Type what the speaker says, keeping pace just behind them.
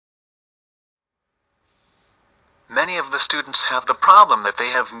Many of the students have the problem that they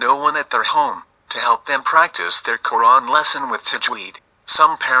have no one at their home to help them practice their Quran lesson with Tajweed.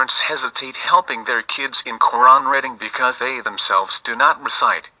 Some parents hesitate helping their kids in Quran reading because they themselves do not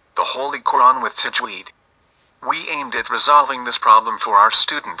recite the Holy Quran with Tajweed. We aimed at resolving this problem for our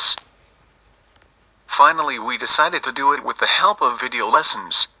students. Finally, we decided to do it with the help of video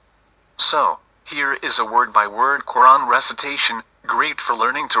lessons. So, here is a word-by-word Quran recitation, great for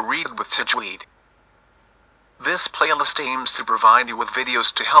learning to read with Tajweed. This playlist aims to provide you with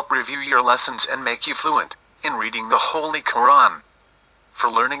videos to help review your lessons and make you fluent in reading the Holy Quran. For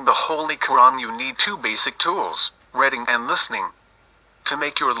learning the Holy Quran, you need two basic tools, reading and listening. To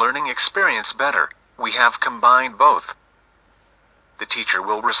make your learning experience better, we have combined both. The teacher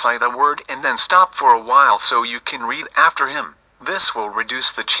will recite a word and then stop for a while so you can read after him. This will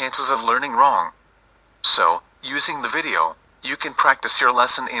reduce the chances of learning wrong. So, using the video, you can practice your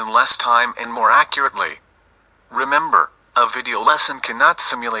lesson in less time and more accurately. Remember, a video lesson cannot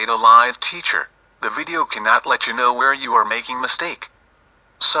simulate a live teacher. The video cannot let you know where you are making mistake.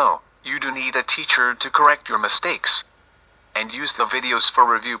 So, you do need a teacher to correct your mistakes and use the videos for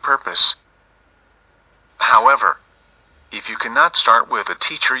review purpose. However, if you cannot start with a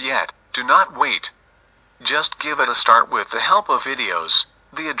teacher yet, do not wait. Just give it a start with the help of videos.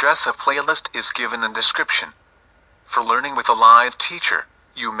 The address of playlist is given in description. For learning with a live teacher,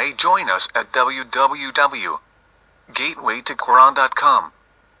 you may join us at www.GatewaytoQuran.com.